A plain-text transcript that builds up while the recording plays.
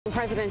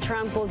President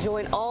Trump will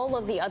join all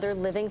of the other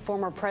living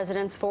former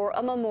presidents for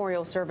a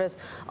memorial service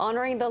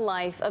honoring the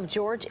life of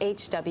George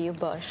H.W.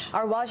 Bush.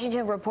 Our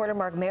Washington reporter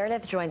Mark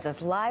Meredith joins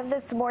us live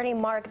this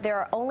morning. Mark, there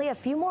are only a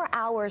few more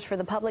hours for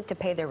the public to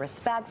pay their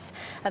respects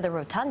at the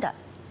Rotunda.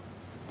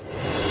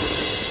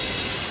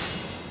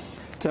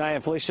 Tonight,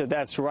 Felicia,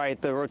 that's right.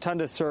 The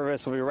Rotunda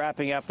service will be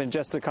wrapping up in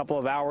just a couple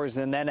of hours,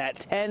 and then at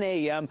 10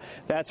 a.m.,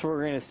 that's where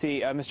we're going to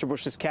see Mr.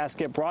 Bush's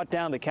casket brought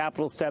down the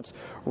Capitol steps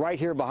right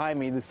here behind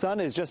me. The sun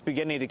is just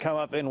beginning to come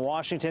up in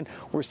Washington.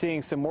 We're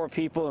seeing some more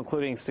people,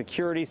 including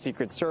security,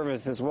 Secret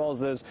Service, as well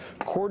as those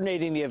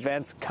coordinating the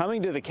events,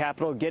 coming to the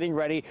Capitol, getting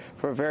ready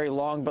for a very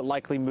long but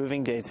likely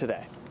moving day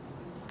today.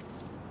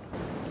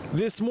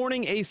 This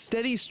morning, a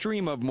steady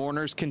stream of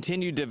mourners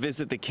continued to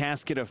visit the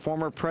casket of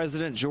former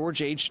President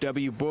George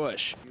H.W.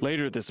 Bush.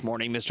 Later this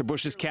morning, Mr.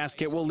 Bush's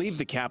casket will leave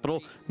the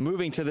Capitol,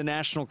 moving to the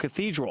National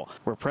Cathedral,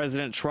 where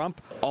President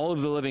Trump, all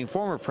of the living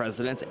former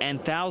presidents,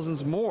 and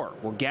thousands more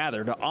will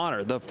gather to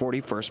honor the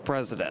 41st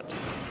president.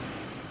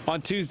 On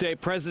Tuesday,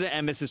 President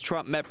and Mrs.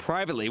 Trump met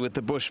privately with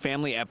the Bush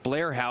family at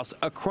Blair House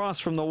across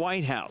from the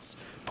White House.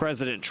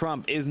 President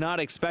Trump is not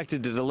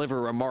expected to deliver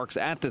remarks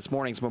at this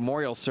morning's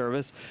memorial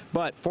service,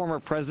 but former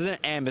President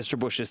and Mr.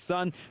 Bush's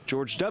son,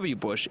 George W.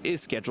 Bush,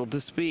 is scheduled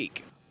to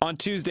speak. On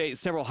Tuesday,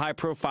 several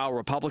high-profile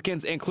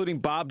Republicans, including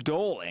Bob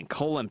Dole and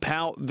Colin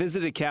Powell,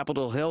 visited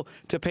Capitol Hill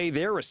to pay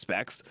their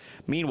respects.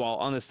 Meanwhile,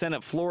 on the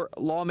Senate floor,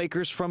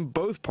 lawmakers from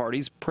both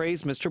parties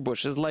praised Mr.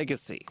 Bush's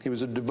legacy. He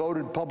was a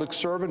devoted public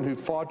servant who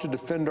fought to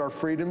defend our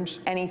freedoms.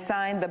 And he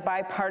signed the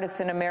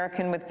Bipartisan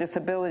American with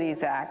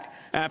Disabilities Act.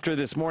 After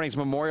this morning's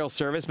memorial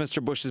service,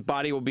 Mr. Bush's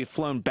body will be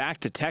flown back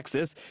to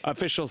Texas.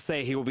 Officials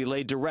say he will be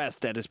laid to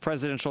rest at his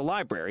presidential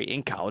library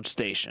in College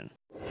Station.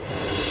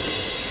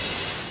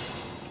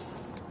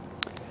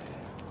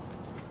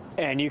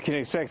 And you can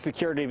expect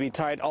security to be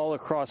tight all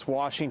across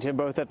Washington,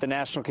 both at the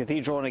National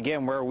Cathedral and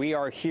again where we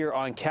are here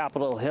on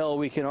Capitol Hill.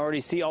 We can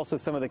already see also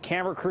some of the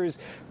camera crews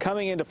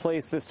coming into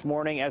place this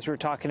morning as we're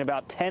talking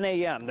about 10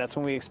 a.m. That's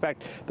when we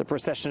expect the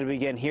procession to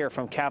begin here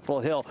from Capitol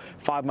Hill,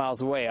 5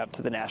 miles away up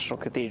to the National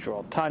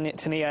Cathedral.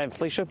 Tania and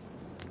Felicia.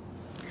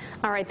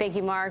 All right, thank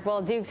you, Mark. Well,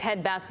 Duke's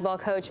head basketball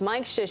coach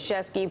Mike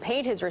Krzyzewski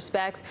paid his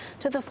respects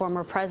to the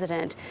former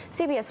president.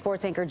 CBS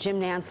Sports anchor Jim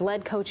Nantz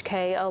led Coach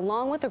K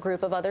along with a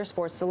group of other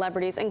sports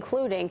celebrities,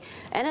 including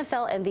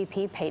NFL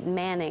MVP Peyton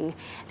Manning.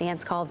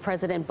 Nantz called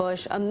President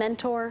Bush a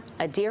mentor,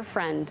 a dear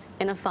friend,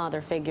 and a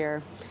father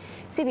figure.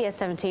 CBS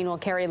 17 will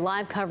carry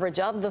live coverage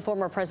of the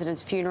former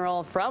president's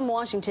funeral from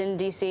Washington,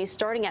 D.C.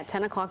 starting at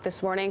 10 o'clock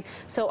this morning.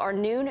 So our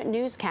noon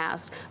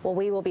newscast, well,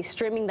 we will be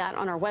streaming that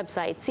on our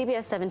website,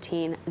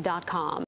 cbs17.com.